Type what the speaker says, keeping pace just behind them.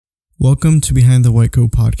Welcome to Behind the White Coat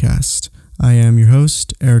podcast. I am your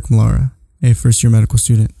host, Eric Malara, a first-year medical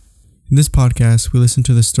student. In this podcast, we listen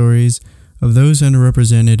to the stories of those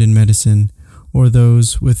underrepresented in medicine or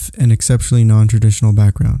those with an exceptionally non-traditional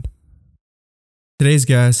background. Today's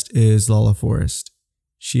guest is Lala Forrest.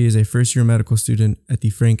 She is a first-year medical student at the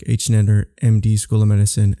Frank H. Netter MD School of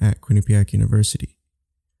Medicine at Quinnipiac University.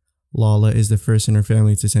 Lala is the first in her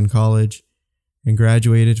family to attend college and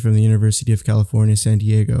graduated from the University of California, San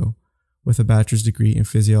Diego, with a bachelor's degree in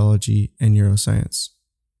physiology and neuroscience.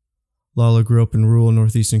 Lala grew up in rural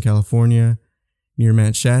northeastern California, near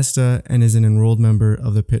Mount Shasta, and is an enrolled member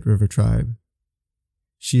of the Pit River Tribe.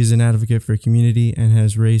 She is an advocate for community and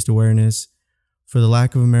has raised awareness for the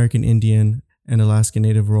lack of American Indian and Alaska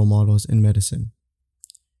Native role models in medicine.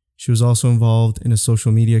 She was also involved in a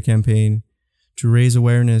social media campaign to raise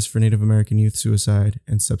awareness for Native American youth suicide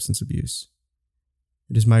and substance abuse.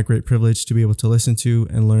 It is my great privilege to be able to listen to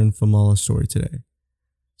and learn from Lala's story today.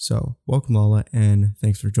 So, welcome Lala, and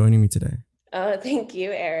thanks for joining me today. Thank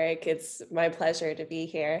you, Eric. It's my pleasure to be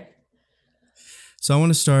here. So I want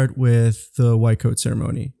to start with the white coat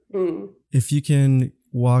ceremony. If you can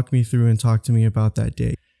walk me through and talk to me about that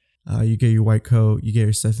day. You get your white coat, you get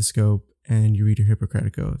your stethoscope, and you read your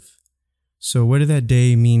Hippocratic Oath. So what did that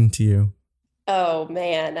day mean to you? Oh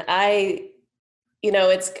man,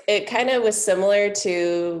 it kind of was similar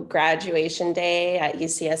to graduation day at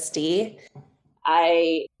UCSD.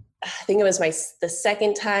 I think it was the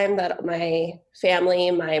second time that my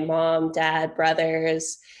family, my mom, dad,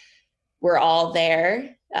 brothers were all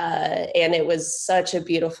there. And it was such a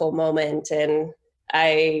beautiful moment. And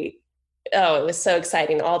it was so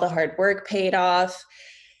exciting. All the hard work paid off.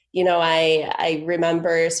 You know, I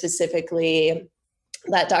remember specifically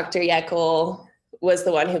that Dr. Yeckel was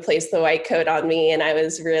the one who placed the white coat on me. And I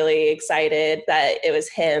was really excited that it was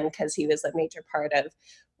him because he was a major part of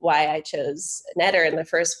why I chose Netter in the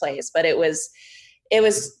first place. But it was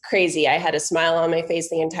crazy. I had a smile on my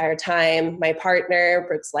face the entire time. My partner,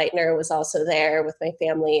 Brooks Leitner, was also there with my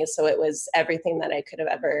family. So it was everything that I could have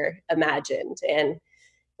ever imagined. And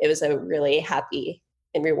it was a really happy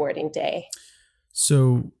and rewarding day.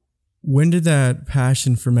 So when did that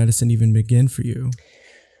passion for medicine even begin for you?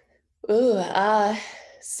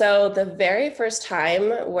 So the very first time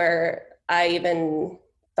where I even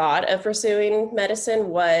thought of pursuing medicine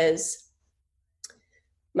was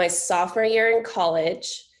my sophomore year in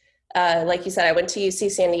college. Like you said, I went to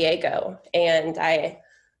UC San Diego, and I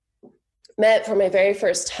met for my very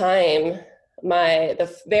first time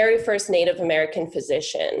the very first Native American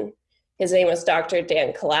physician. His name was Dr.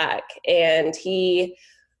 Dan Kalak, and he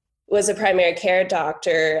was a primary care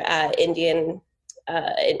doctor at Indian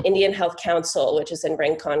Health Council, which is in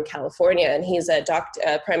Rincon, California, and he's a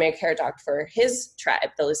primary care doc for his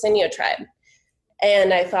tribe, the Luisinho tribe.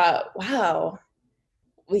 And I thought, wow,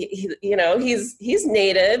 he's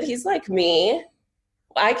Native, he's like me.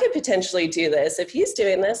 I could potentially do this. If he's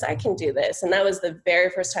doing this, I can do this. And that was the very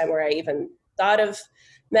first time where I even thought of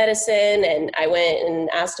medicine. And I went and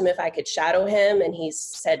asked him if I could shadow him, and he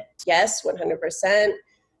said yes, 100%.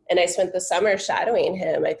 And I spent the summer shadowing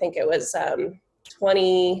him. I think it was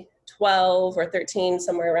 2012 or 13,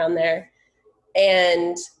 somewhere around there.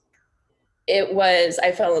 And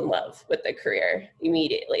I fell in love with the career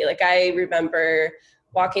immediately. Like, I remember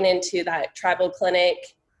walking into that tribal clinic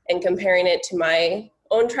and comparing it to my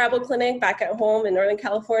own tribal clinic back at home in Northern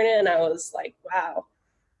California. And I was like, wow,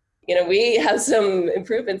 we have some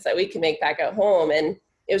improvements that we can make back at home. And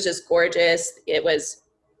it was just gorgeous. It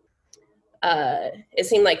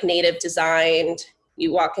seemed like Native designed.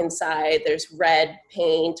 You walk inside, there's red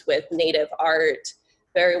paint with Native art,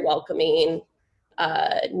 very welcoming,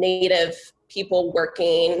 Native people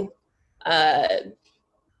working, and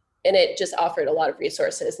it just offered a lot of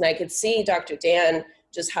resources. And I could see Dr. Dan,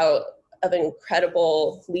 just how of an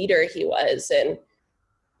incredible leader he was, and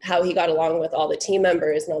how he got along with all the team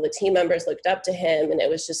members, and all the team members looked up to him. And it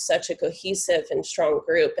was just such a cohesive and strong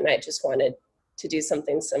group. And I just wanted to do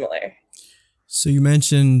something similar. So you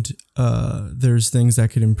mentioned there's things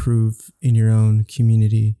that could improve in your own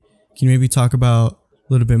community. Can you maybe talk about a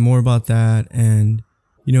little bit more about that, and,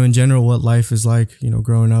 in general, what life is like,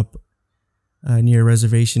 growing up near a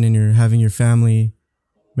reservation and you're having your family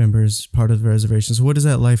members part of the reservation. So what is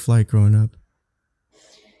that life like growing up?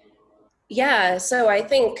 Yeah, so I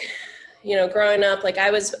think, growing up, like I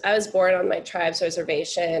was born on my tribe's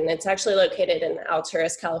reservation. It's actually located in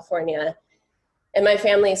Alturas, California. And my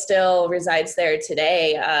family still resides there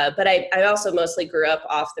today. But I also mostly grew up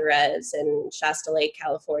off the res in Shasta Lake,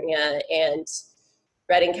 California, and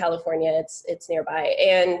Redding, California. It's nearby.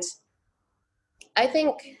 And I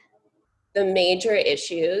think the major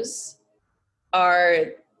issues are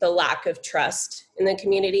the lack of trust in the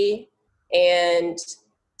community and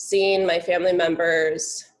seeing my family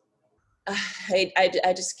members.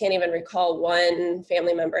 I just can't even recall one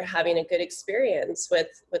family member having a good experience with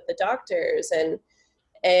the doctors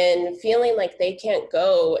and feeling like they can't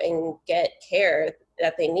go and get care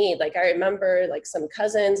that they need. Like I remember like some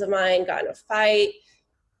cousins of mine got in a fight,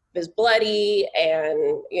 it was bloody,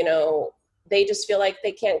 and they just feel like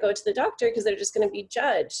they can't go to the doctor because they're just going to be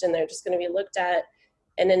judged and they're just going to be looked at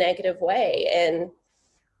in a negative way. And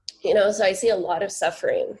so I see a lot of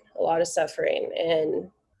suffering.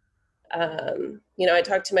 And I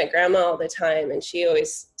talk to my grandma all the time, and she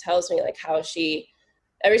always tells me like how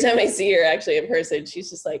every time I see her actually in person, she's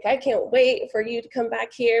just like, I can't wait for you to come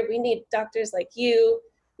back here. We need doctors like you.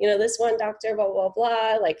 This one doctor, blah, blah,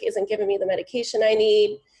 blah, like isn't giving me the medication I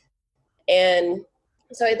need. And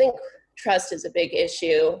so I think trust is a big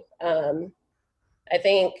issue. I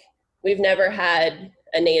think we've never had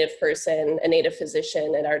a Native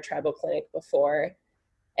physician at our tribal clinic before.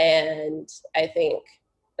 And I think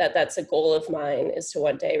that that's a goal of mine, is to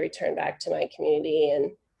one day return back to my community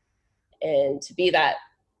and to be that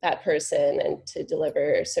person and to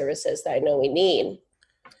deliver services that I know we need.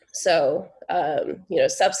 So,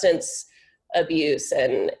 substance abuse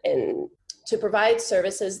and to provide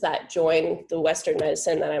services that join the Western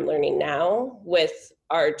medicine that I'm learning now with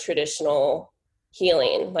our traditional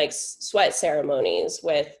healing, like sweat ceremonies,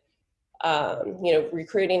 with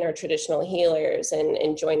recruiting our traditional healers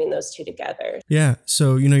and joining those two together. Yeah.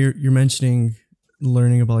 So, you're mentioning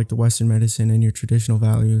learning about like the Western medicine and your traditional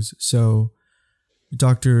values. So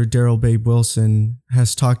Dr. Daryl Babe Wilson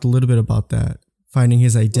has talked a little bit about that, finding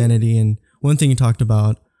his identity. And one thing he talked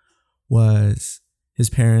about was his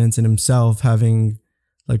parents and himself having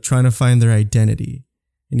like trying to find their identity.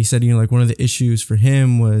 And he said, like one of the issues for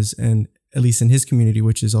him was, and at least in his community,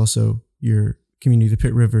 which is also your community, the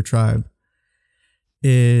Pit River tribe,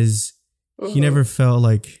 is he never felt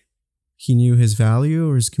like he knew his value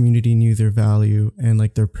or his community knew their value and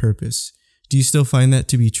like their purpose. Do you still find that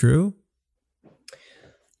to be true?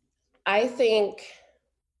 I think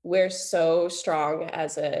we're so strong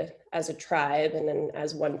as a tribe and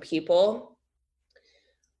as one people.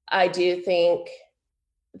 I do think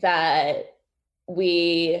that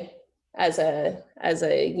we as a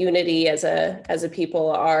unity, as a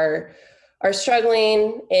people are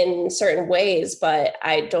struggling in certain ways, but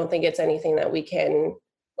I don't think it's anything that we can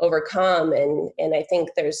overcome. And I think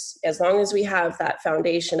as long as we have that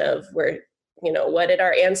foundation of where, what did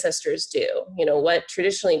our ancestors do? What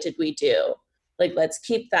traditionally did we do? Like, let's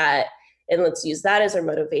keep that and let's use that as our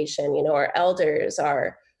motivation. Our elders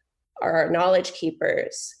are our knowledge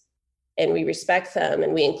keepers, and we respect them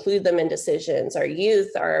and we include them in decisions. Our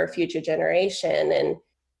youth are our future generation. And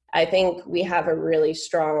I think we have a really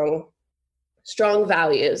strong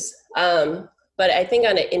values. But I think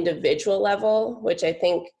on an individual level, which I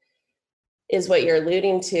think is what you're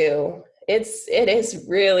alluding to, it is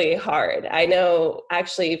really hard. I know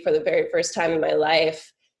actually for the very first time in my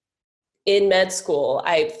life in med school,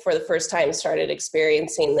 I, for the first time, started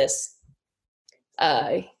experiencing this.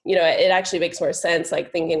 It actually makes more sense,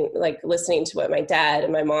 like thinking, like listening to what my dad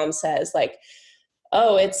and my mom says, like,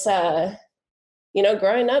 oh, it's,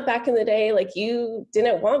 growing up back in the day, like you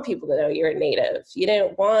didn't want people to know you were Native. You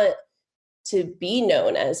didn't want to be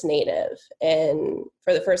known as Native. And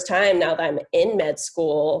for the first time, now that I'm in med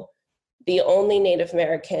school, the only Native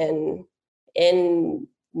American in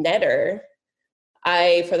Netter,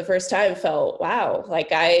 I, for the first time, felt, wow, like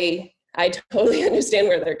I totally understand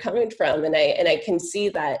where they're coming from. And I can see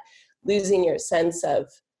that losing your sense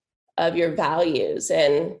of your values.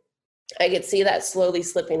 And I could see that slowly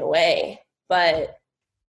slipping away. But,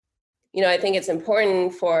 I think it's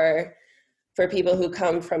important for people who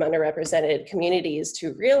come from underrepresented communities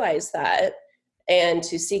to realize that and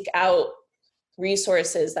to seek out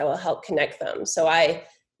resources that will help connect them. So I,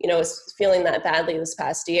 was feeling that badly this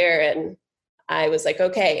past year, and I was like,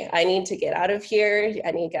 okay, I need to get out of here.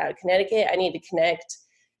 I need to get out of Connecticut. I need to connect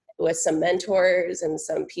with some mentors and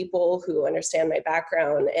some people who understand my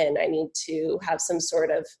background, and I need to have some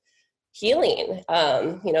sort of healing,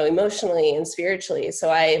 emotionally and spiritually. So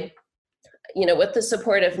I, with the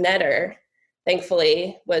support of Netter,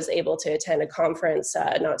 thankfully was able to attend a conference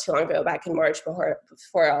not too long ago, back in March,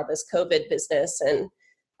 before all this COVID business. And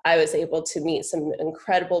I was able to meet some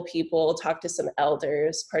incredible people, talk to some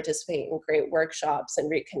elders, participate in great workshops,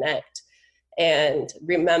 and reconnect and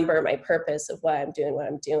remember my purpose of why I'm doing what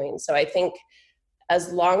I'm doing. So I think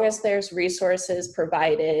as long as there's resources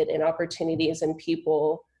provided and opportunities and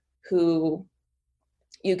people who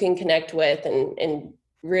you can connect with and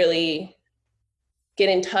really get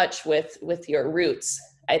in touch with your roots.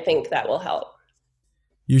 I think that will help.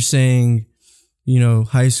 You're saying,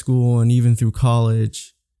 high school and even through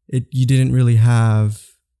college, you didn't really have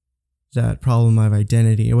that problem of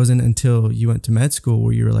identity. It wasn't until you went to med school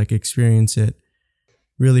where you were like experience it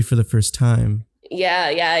really for the first time.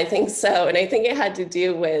 Yeah, I think so. And I think it had to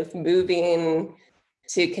do with moving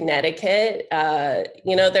to Connecticut.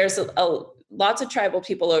 There's lots of tribal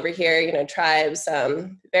people over here, tribes,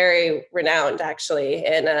 very renowned actually,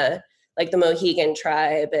 and like the Mohegan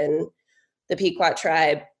tribe and the Pequot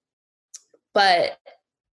tribe. But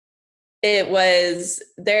it was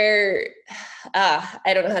there,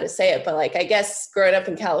 I don't know how to say it, but like, I guess growing up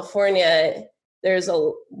in California, there's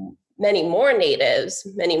many more natives,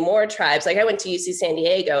 many more tribes. Like I went to UC San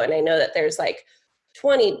Diego, and I know that there's like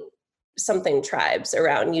 20 something tribes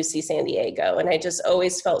around UC San Diego. And I just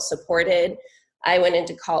always felt supported. I went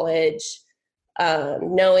into college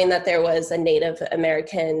knowing that there was a Native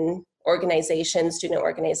American student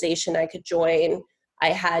organization I could join. I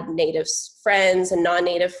had Native friends and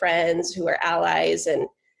non-Native friends who were allies, and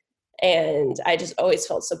I just always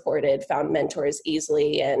felt supported, found mentors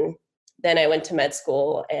easily. And then I went to med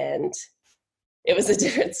school, and it was a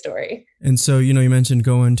different story. And so, you mentioned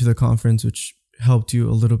going to the conference, which helped you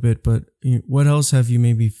a little bit, but what else have you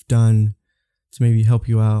maybe done to maybe help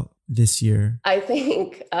you out this year? I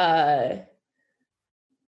think that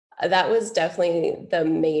was definitely the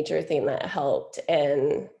major thing that helped,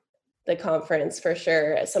 and the conference for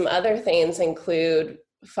sure. Some other things include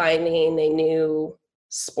finding a new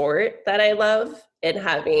sport that I love and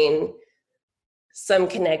having some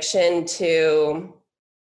connection to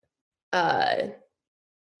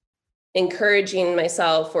encouraging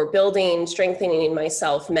myself or strengthening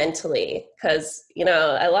myself mentally. Because,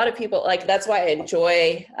 a lot of people, like, that's why I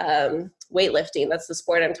enjoy weightlifting. That's the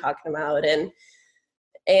sport I'm talking about.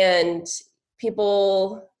 And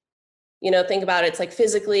people, think about it, it's like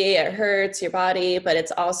physically it hurts your body, but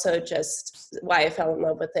it's also just why I fell in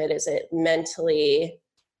love with it is it mentally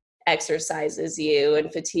exercises you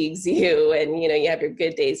and fatigues you. And, you have your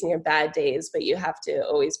good days and your bad days, but you have to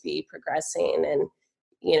always be progressing and,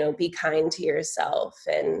 be kind to yourself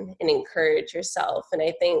and encourage yourself. And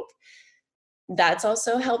I think that's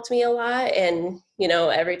also helped me a lot. And,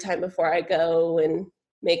 every time before I go and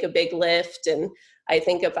make a big lift, and I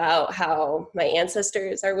think about how my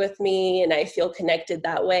ancestors are with me and I feel connected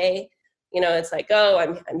that way. It's like, oh,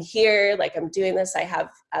 I'm here, like I'm doing this. I have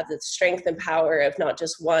the strength and power of not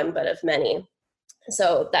just one, but of many.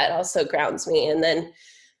 So that also grounds me. And then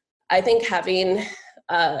I think having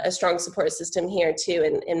a strong support system here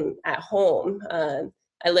too, and at home.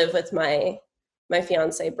 I live with my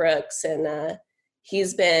fiance Brooks, and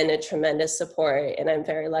he's been a tremendous support, and I'm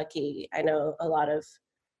very lucky. I know a lot of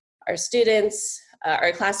our students,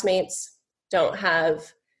 our classmates don't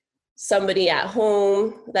have somebody at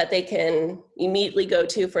home that they can immediately go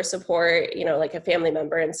to for support, like a family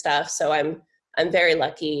member and stuff. So I'm very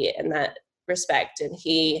lucky in that respect. And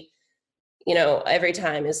he, every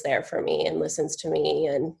time is there for me and listens to me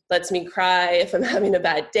and lets me cry if I'm having a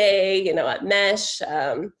bad day, at MESH.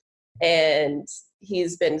 And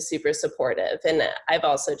he's been super supportive. And I've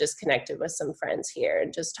also just connected with some friends here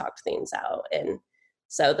and just talked things out. And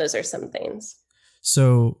so those are some things.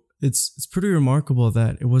 So it's pretty remarkable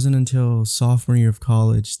that it wasn't until sophomore year of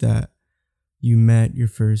college that you met your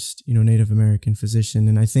first, Native American physician.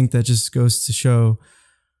 And I think that just goes to show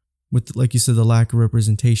with, like you said, the lack of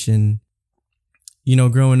representation,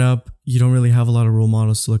 growing up, you don't really have a lot of role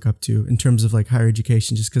models to look up to in terms of like higher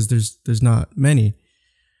education, just because there's not many.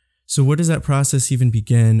 So where does that process even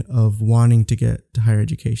begin of wanting to get to higher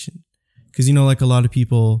education? Because, like a lot of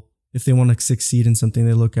people, if they want to succeed in something,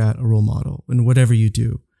 they look at a role model. And whatever you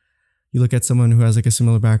do, you look at someone who has like a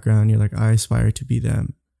similar background, you're like, I aspire to be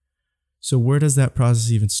them. So where does that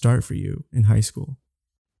process even start for you in high school?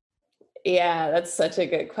 Yeah, that's such a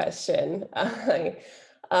good question.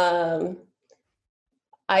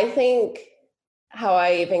 I think how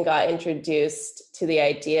I even got introduced to the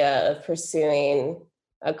idea of pursuing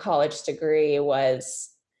a college degree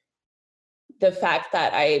was the fact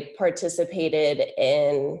that I participated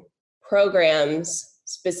in programs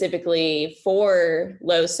specifically for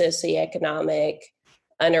low socioeconomic,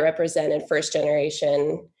 underrepresented first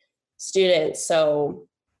generation students. So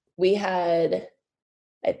we had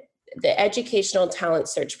the Educational Talent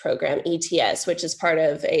Search Program, ETS, which is part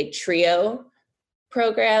of a TRIO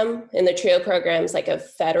program. And the TRIO program is like a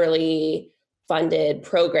federally funded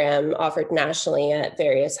program offered nationally at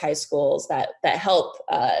various high schools that help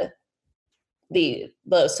the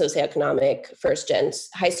low socioeconomic first gen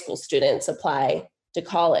high school students apply to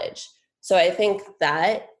college. So I think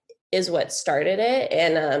that is what started it.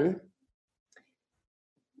 And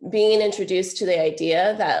being introduced to the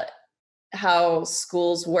idea that how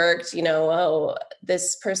schools worked, oh,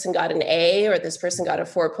 this person got an A or this person got a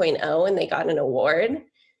 4.0 and they got an award.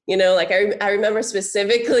 Like I remember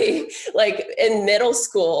specifically, like in middle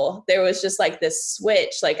school, there was just like this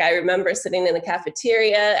switch. Like I remember sitting in the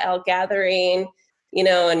cafeteria, all gathering,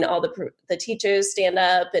 and all the teachers stand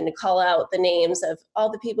up and call out the names of all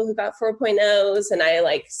the people who got 4.0s. And I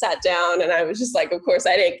like sat down and I was just like, of course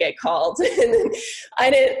I didn't get called. And then I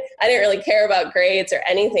didn't really care about grades or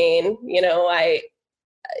anything. I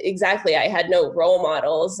had no role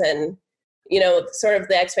models, and sort of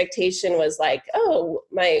the expectation was like, oh,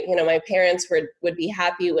 my parents would be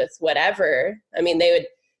happy with whatever. I mean, they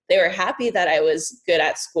were happy that I was good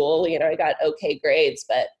at school. I got okay grades,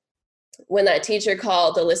 but when that teacher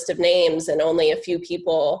called a list of names and only a few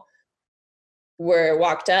people were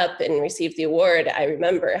walked up and received the award, I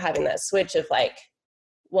remember having that switch of like,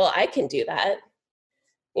 well, I can do that.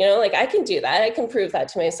 Like I can do that. I can prove that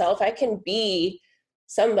to myself. I can be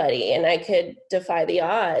somebody and I could defy the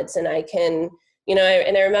odds, and I can,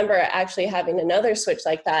 and I remember actually having another switch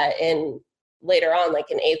like that in later on,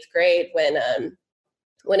 like in 8th grade, when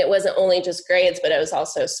it wasn't only just grades, but it was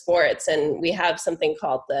also sports. And we have something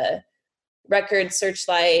called the Record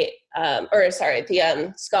Searchlight,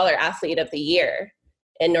 the Scholar Athlete of the Year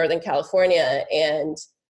in Northern California. And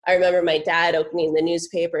I remember my dad opening the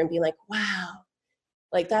newspaper and being like, wow,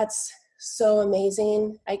 like that's so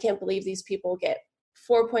amazing. I can't believe these people get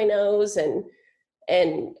 4.0s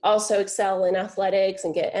and also excel in athletics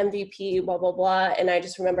and get MVP, blah, blah, blah. And I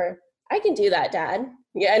just remember, I can do that, Dad.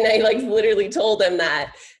 Yeah. And I like literally told him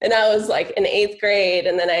that. And I was like in 8th grade.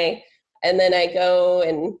 And then I go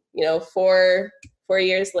and, 4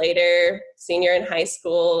 years later, senior in high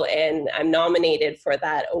school, and I'm nominated for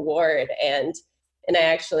that award. And I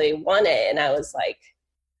actually won it. And I was like,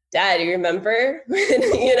 Dad, you remember? You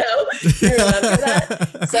remember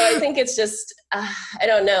that? So I think it's just, I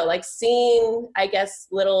don't know, like seeing, I guess,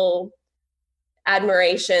 little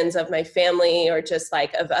admirations of my family or just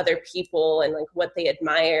like of other people and like what they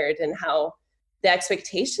admired, and how the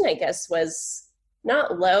expectation, I guess, was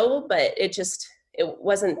not low, but it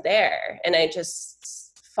wasn't there. And I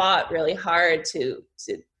just fought really hard to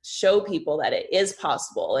show people that it is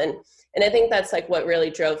possible. And I think that's like what really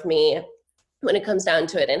drove me when it comes down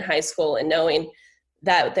to it in high school, and knowing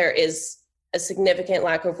that there is a significant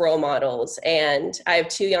lack of role models. And I have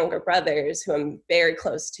 2 younger brothers who I'm very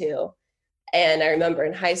close to. And I remember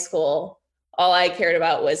in high school, all I cared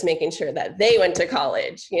about was making sure that they went to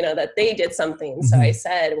college, that they did something. Mm-hmm. So I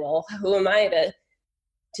said, well, who am I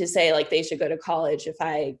to say like they should go to college if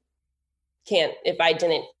I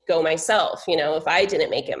didn't go myself, if I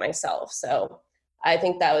didn't make it myself. So I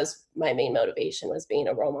think that was my main motivation, was being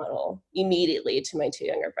a role model immediately to my 2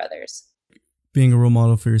 younger brothers. Being a role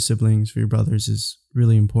model for your siblings, for your brothers, is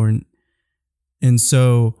really important. And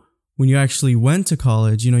so when you actually went to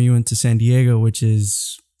college, you went to San Diego, which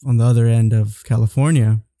is on the other end of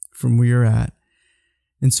California from where you're at.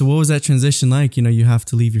 And so what was that transition like? You have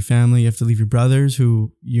to leave your family, you have to leave your brothers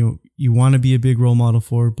who you want to be a big role model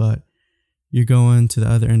for, but you're going to the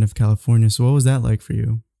other end of California. So what was that like for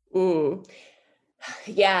you?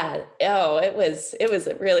 Yeah. Oh, it was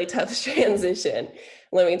a really tough transition.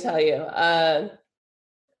 Let me tell you.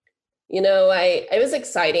 It was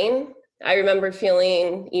exciting. I remember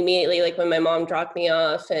feeling immediately like when my mom dropped me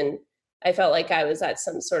off, and I felt like I was at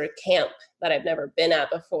some sort of camp that I've never been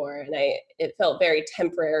at before. And it felt very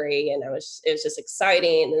temporary, and it was just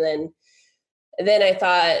exciting. And then I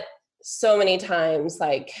thought so many times,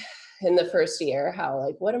 like in the first year, how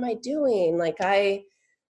like, what am I doing? Like I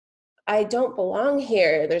don't belong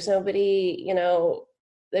here. There's nobody,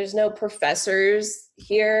 there's no professors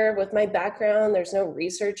here with my background. There's no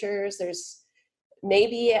researchers.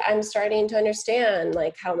 Maybe I'm starting to understand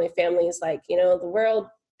like how my family is like, the world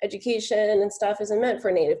education and stuff isn't meant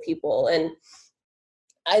for Native people. And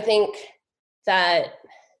I think that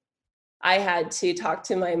I had to talk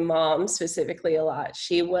to my mom specifically a lot.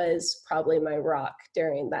 She was probably my rock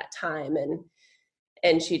during that time.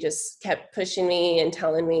 And she just kept pushing me and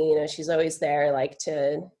telling me, she's always there, like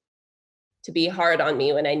to be hard on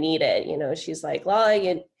me when I need it. She's like, Lala,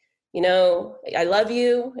 I love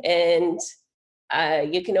you, and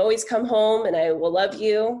you can always come home and I will love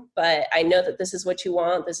you, but I know that this is what you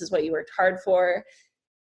want. This is what you worked hard for.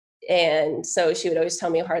 And so she would always tell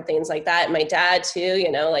me hard things like that. And my dad too,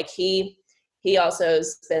 like he also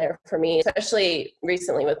has been there for me, especially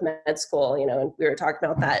recently with med school, and we were talking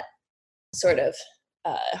about that sort of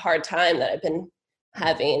hard time that I've been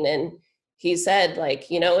having. And he said like,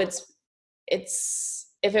 it's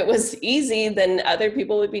if it was easy, then other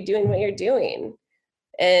people would be doing what you're doing.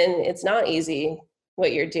 And it's not easy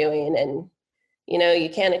what you're doing. And, you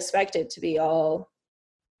can't expect it to be all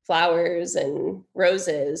flowers and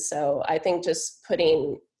roses. So I think just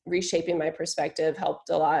reshaping my perspective helped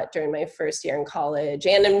a lot during my first year in college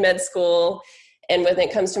and in med school. And when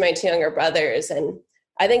it comes to my two younger brothers, and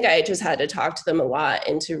I think I just had to talk to them a lot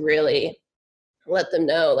and to really let them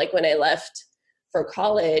know, like when I left for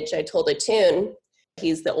college, I told Atun,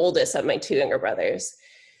 he's the oldest of my two younger brothers.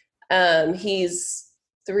 He's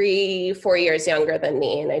 3-4 years younger than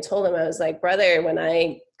me. And I told him, I was like, brother, when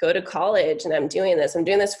I go to college and I'm doing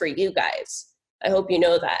this for you guys. I hope you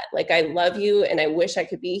know that. Like, I love you and I wish I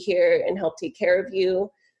could be here and help take care of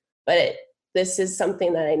you. But this is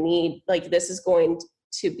something that I need. Like, this is going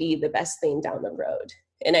to be the best thing down the road.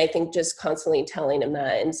 And I think just constantly telling him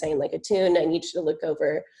that and saying, like, Atun, I need you to look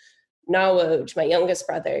over Nawoj, my youngest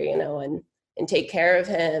brother, and take care of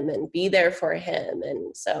him and be there for him.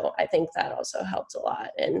 And so I think that also helped a lot.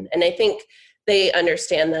 And I think they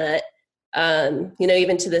understand that,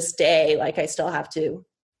 even to this day, like, I still have to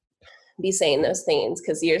be saying those things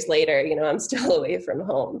because years later, I'm still away from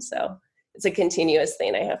home. So it's a continuous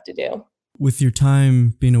thing I have to do. With your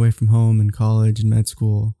time being away from home in college and med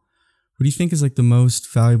school, what do you think is like the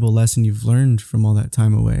most valuable lesson you've learned from all that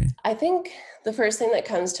time away? I think the first thing that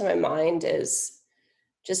comes to my mind is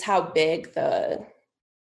just how big the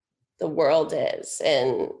world is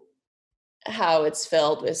and how it's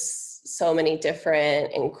filled with so many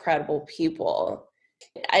different incredible people.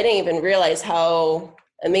 I didn't even realize how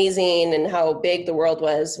amazing and how big the world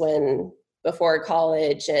was before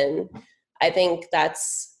college. And I think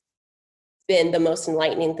that's been the most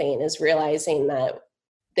enlightening thing, is realizing that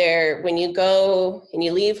when you go and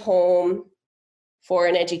you leave home for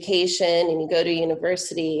an education and you go to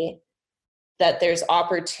university, that there's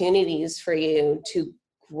opportunities for you to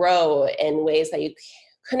grow in ways that you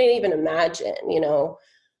couldn't even imagine,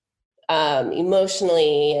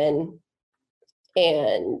 emotionally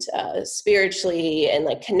and spiritually, and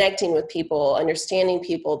like connecting with people, understanding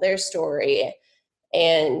people, their story,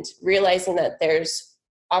 and realizing that there's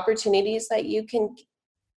opportunities that you can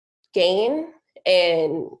gain.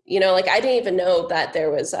 And, like, I didn't even know that there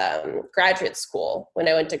was graduate school when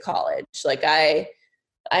I went to college. Like, I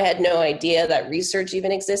had no idea that research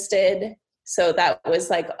even existed. So that was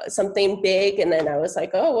like something big. And then I was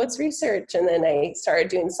like, oh, what's research? And then I started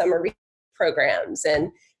doing summer programs.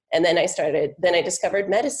 And then I discovered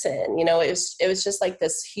medicine. It was just like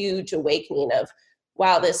this huge awakening of,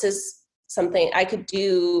 wow, this is something I could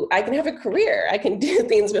do. I can have a career. I can do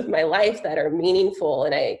things with my life that are meaningful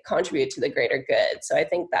and I contribute to the greater good. So I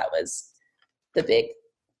think that was the big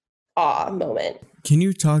awe moment. Can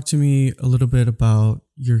you talk to me a little bit about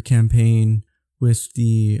your campaign with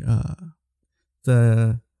the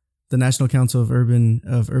National Council of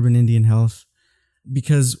Urban Indian Health?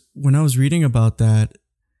 Because when I was reading about that,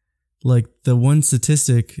 like, the one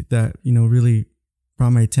statistic that, really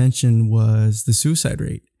brought my attention was the suicide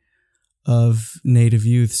rate of Native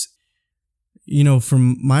youths.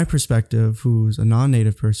 From my perspective, who's a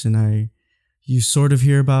non-Native person, you sort of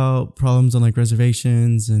hear about problems on like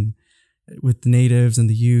reservations and with the natives and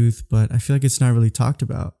the youth, but I feel like it's not really talked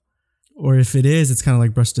about. Or if it is, it's kind of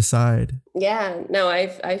like brushed aside. Yeah, no,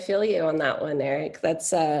 I feel you on that one, Eric.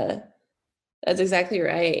 That's exactly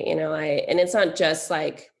right. And it's not just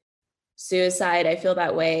like suicide. I feel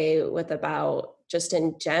that way about just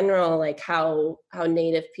in general, like how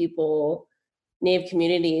Native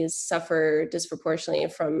communities suffer disproportionately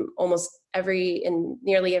from almost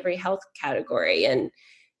nearly every health category. And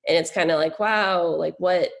it's kind of like, wow, like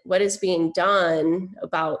what is being done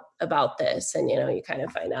about this? And, you kind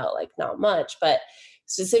of find out like not much, but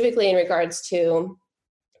specifically in regards to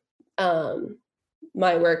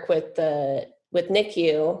my work with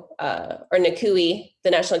NICU or NACUI,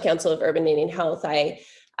 the National Council of Urban Indian Health,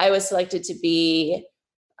 I was selected to be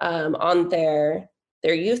on their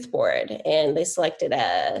youth board, and they selected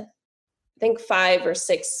I think 5 or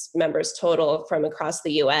 6 members total from across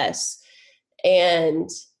the U.S. And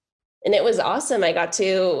it was awesome. I got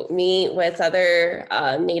to meet with other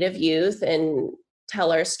Native youth and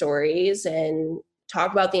tell our stories and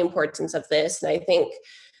talk about the importance of this. And I think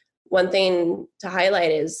one thing to highlight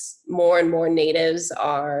is more and more Natives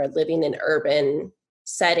are living in urban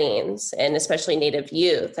settings, and especially Native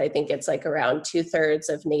youth. I think it's like around 2/3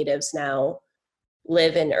 of Natives now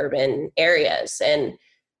live in urban areas. And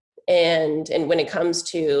when it comes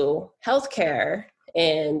to healthcare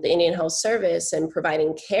and the Indian Health Service and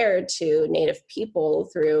providing care to Native people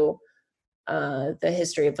through the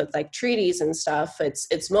history of with like treaties and stuff,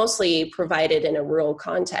 it's mostly provided in a rural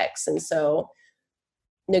context. And so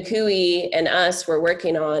NACUI and us were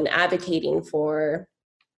working on advocating for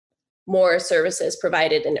more services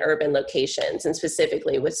provided in urban locations, and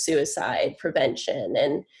specifically with suicide prevention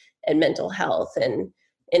and mental health. And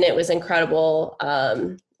it was incredible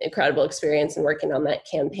experience in working on that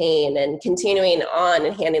campaign and continuing on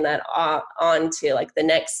and handing that on to like the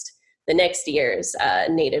next year's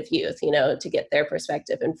Native youth, to get their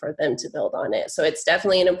perspective and for them to build on it. So it's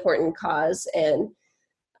definitely an important cause. And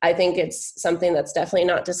I think it's something that's definitely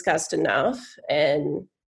not discussed enough. And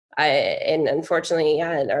unfortunately,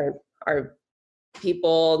 our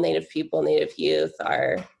people, Native youth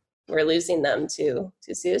we're losing them to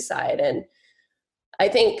suicide. And I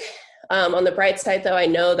think on the bright side, though, I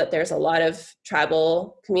know that there's a lot of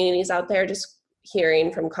tribal communities out there, just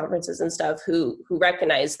hearing from conferences and stuff, who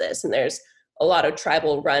recognize this. And there's a lot of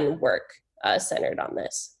tribal run work centered on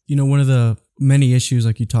this. One of the many issues,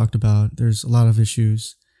 like you talked about, there's a lot of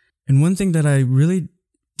issues. And one thing that I really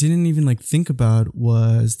didn't even think about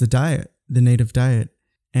was the diet, the Native diet.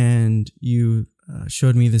 And you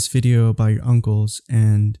showed me this video about your uncles,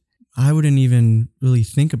 and I wouldn't even really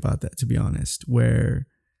think about that, to be honest, where,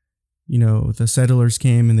 the settlers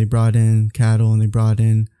came and they brought in cattle and they brought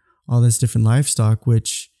in all this different livestock,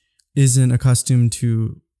 which isn't accustomed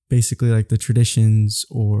to basically the traditions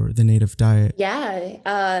or the Native diet. Yeah.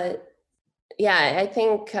 I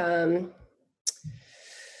think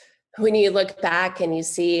when you look back and you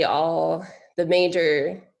see all the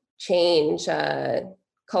major change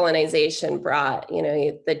colonization brought,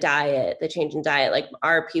 the diet, the change in diet, like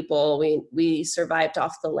our people, we survived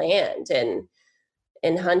off the land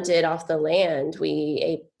and hunted off the land. We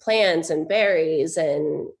ate plants and berries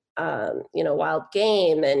and, wild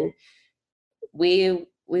game, and we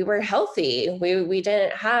were healthy. We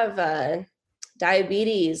didn't have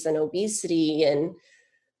diabetes and obesity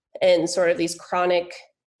and sort of these chronic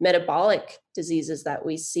metabolic diseases that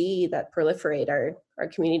we see that proliferate our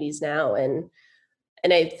communities now. And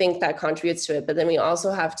I think that contributes to it. But then we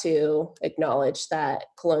also have to acknowledge that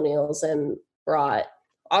colonialism brought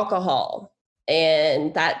alcohol,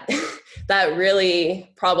 and that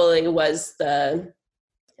really probably was the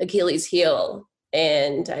Achilles heel.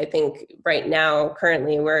 And I think right now,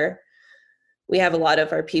 currently, we have a lot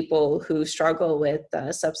of our people who struggle with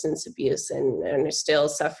substance abuse and are still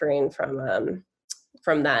suffering from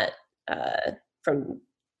that, from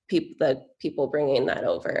the people bringing that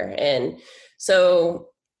over. And so,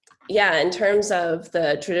 in terms of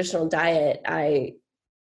the traditional diet, I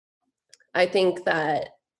think that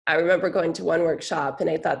I remember going to one workshop and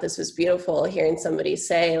I thought this was beautiful, hearing somebody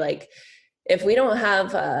say, if we don't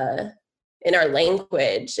have in our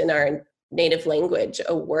language, in our native language,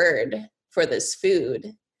 a word for this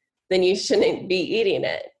food, then you shouldn't be eating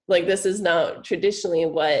it. This is not traditionally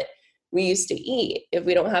what we used to eat. If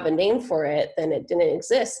we don't have a name for it, then it didn't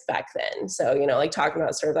exist back then. So, talking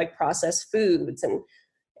about sort of processed foods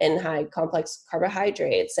and high complex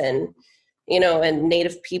carbohydrates and, and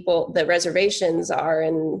Native people, the reservations are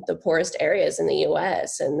in the poorest areas in the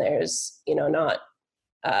US, and there's, not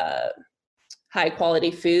high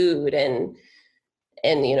quality food, and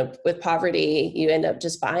with poverty, you end up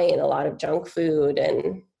just buying a lot of junk food,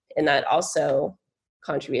 and that also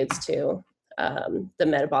contributes to the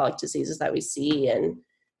metabolic diseases that we see in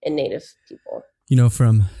Native people.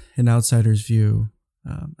 From an outsider's view,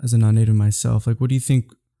 as a non-Native myself, what do you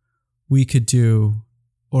think we could do,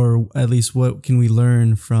 or at least what can we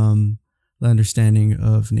learn from the understanding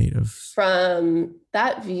of Natives? From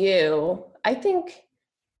that view, I think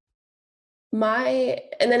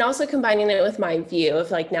and then also combining it with my view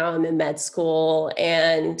of now I'm in med school,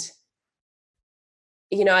 and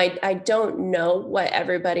I don't know what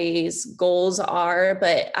everybody's goals are,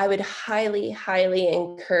 but I would highly, highly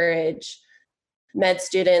encourage med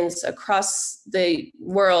students across the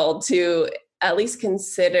world to at least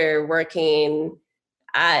consider working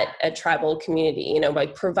at a tribal community, by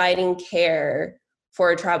providing care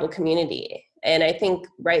for a tribal community. And I think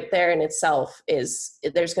right there in itself there's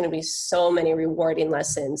going to be so many rewarding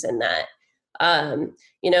lessons in that. The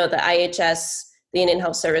IHS, the Indian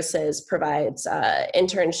Health Services, provides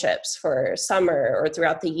internships for summer or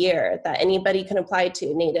throughout the year that anybody can apply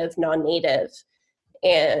to, Native, non-Native.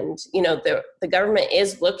 And, the government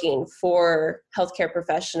is looking for healthcare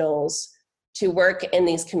professionals to work in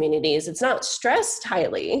these communities. It's not stressed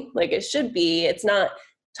highly like it should be. It's not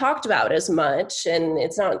talked about as much, and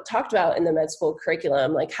it's not talked about in the med school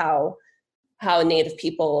curriculum, how Native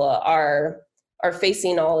people are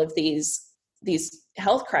facing all of these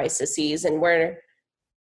health crises, and we're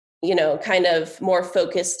kind of more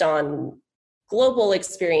focused on global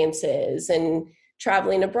experiences and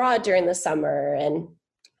traveling abroad during the summer, and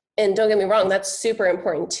And don't get me wrong, that's super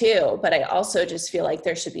important too. But I also just feel like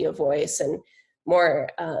there should be a voice and more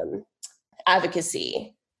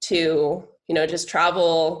advocacy to, just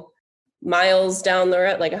travel miles down the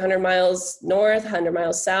road, like 100 miles north, 100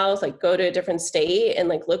 miles south, like go to a different state and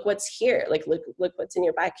like, look what's here, like look what's in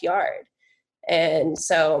your backyard. And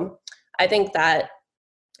so I think that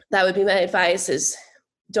would be my advice is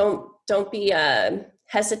don't be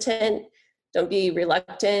hesitant. Don't be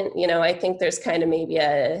reluctant. I think there's kind of maybe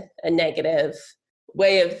a negative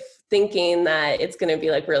way of thinking that it's going to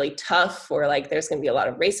be like really tough, or like there's going to be a lot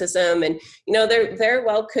of racism, and there very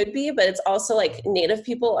well could be, but it's also like Native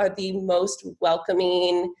people are the most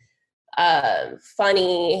welcoming,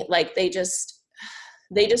 funny, like they just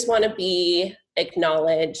want to be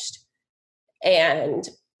acknowledged and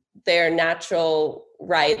their natural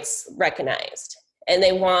rights recognized, and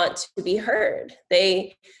they want to be heard.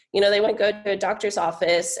 They want to go to a doctor's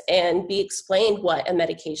office and be explained what a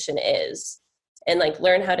medication is and like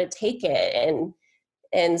learn how to take it.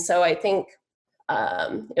 And so I think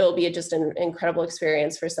it will be just an incredible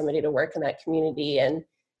experience for somebody to work in that community and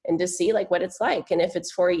to see like what it's like. And if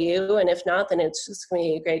it's for you, and if not, then it's just going to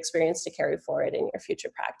be a great experience to carry forward in your future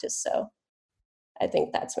practice. So I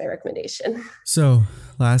think that's my recommendation. So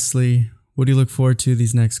lastly, what do you look forward to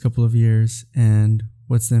these next couple of years, and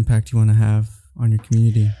what's the impact you want to have on your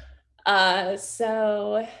community?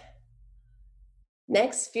 So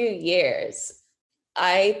next few years,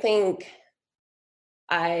 I think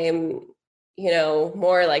I'm,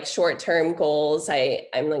 more like short-term goals.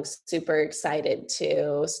 I'm like super excited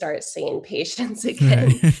to start seeing patients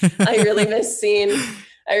again. Right. I really miss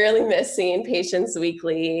seeing patients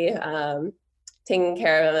weekly. Taking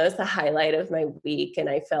care of them was the highlight of my week, and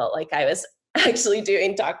I felt like I was actually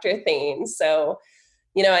doing doctor things. So,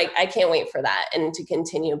 I can't wait for that and to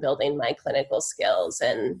continue building my clinical skills.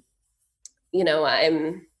 And,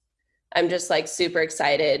 I'm just like super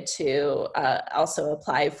excited to also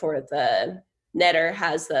apply for the NETR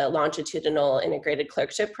has the longitudinal integrated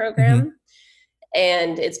clerkship program. Mm-hmm.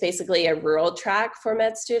 And it's basically a rural track for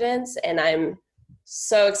med students. And I'm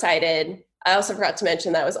so excited. I also forgot to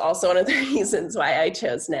mention that was also one of the reasons why I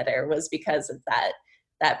chose NETR was because of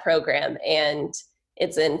that program. And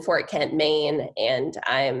it's in Fort Kent, Maine. And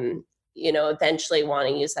I'm, eventually want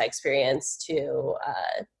to use that experience to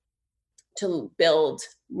build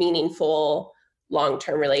meaningful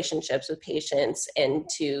long-term relationships with patients and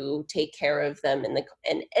to take care of them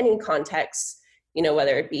in any context,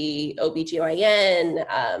 whether it be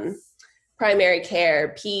OBGYN, primary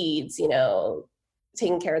care, peds,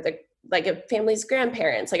 taking care of a family's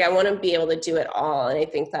grandparents. Like I want to be able to do it all. And I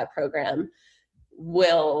think that program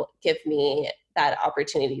will give me that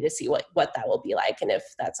opportunity to see what that will be like. And if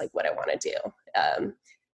that's like what I want to do.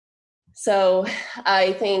 So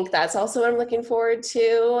I think that's also what I'm looking forward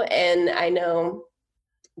to. And I know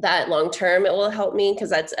that long-term it will help me because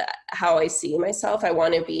that's how I see myself. I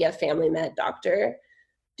want to be a family med doctor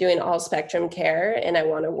doing all spectrum care. And I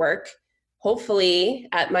want to work hopefully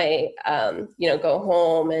at my, go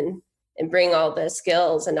home and bring all the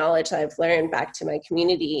skills and knowledge that I've learned back to my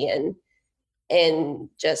community and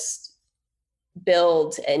just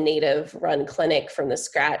build a Native run clinic from the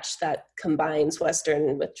scratch that combines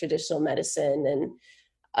Western with traditional medicine. And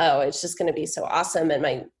it's just going to be so awesome. And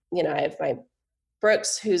I have my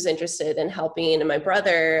Brooks, who's interested in helping, and my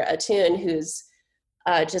brother, Atun, who's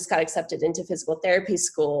just got accepted into physical therapy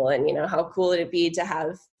school. And, how cool would it be to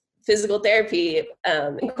have physical therapy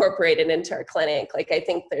incorporated into our clinic? Like, I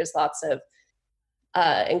think there's lots of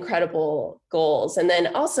incredible goals. And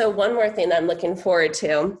then also one more thing that I'm looking forward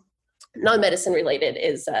to, non-medicine related,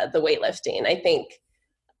 is the weightlifting. I think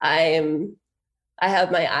I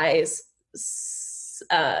have my eyes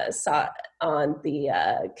set on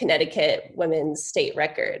the Connecticut women's state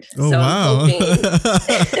record. Oh, so wow. I'm hoping,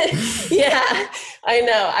 yeah, I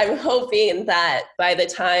know. I'm hoping that by the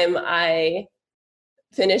time I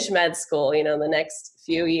finish med school, the next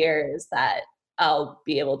few years, that I'll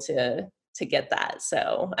be able to get that.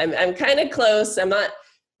 So I'm kind of close. I'm not,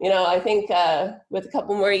 I think with a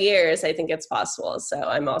couple more years, I think it's possible. So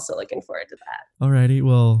I'm also looking forward to that. Alrighty.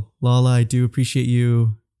 Well, Lala, I do appreciate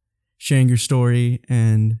you sharing your story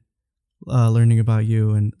and learning about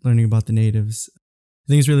you and learning about the natives. I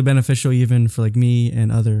think it's really beneficial even for like me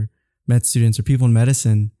and other med students or people in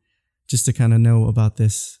medicine just to kind of know about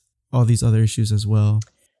all these other issues as well.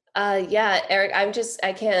 Yeah, Eric,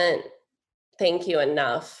 I can't thank you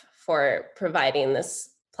enough for providing this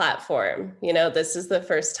platform. This is the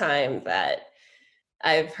first time that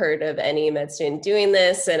I've heard of any med student doing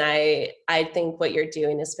this. And I think what you're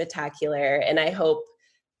doing is spectacular. And I hope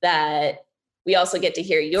that we also get to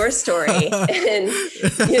hear your story. And,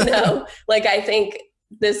 like, I think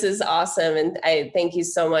this is awesome. And I thank you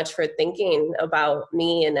so much for thinking about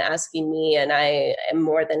me and asking me. And I am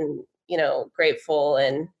more than, grateful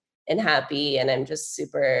and happy. And I'm just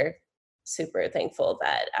super, super thankful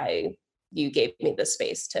that you gave me the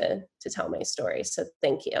space to tell my story. So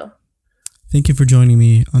thank you. Thank you for joining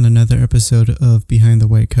me on another episode of Behind the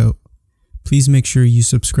White Coat. Please make sure you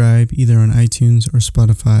subscribe either on iTunes or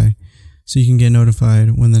Spotify so you can get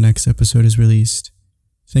notified when the next episode is released.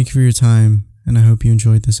 Thank you for your time, and I hope you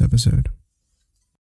enjoyed this episode.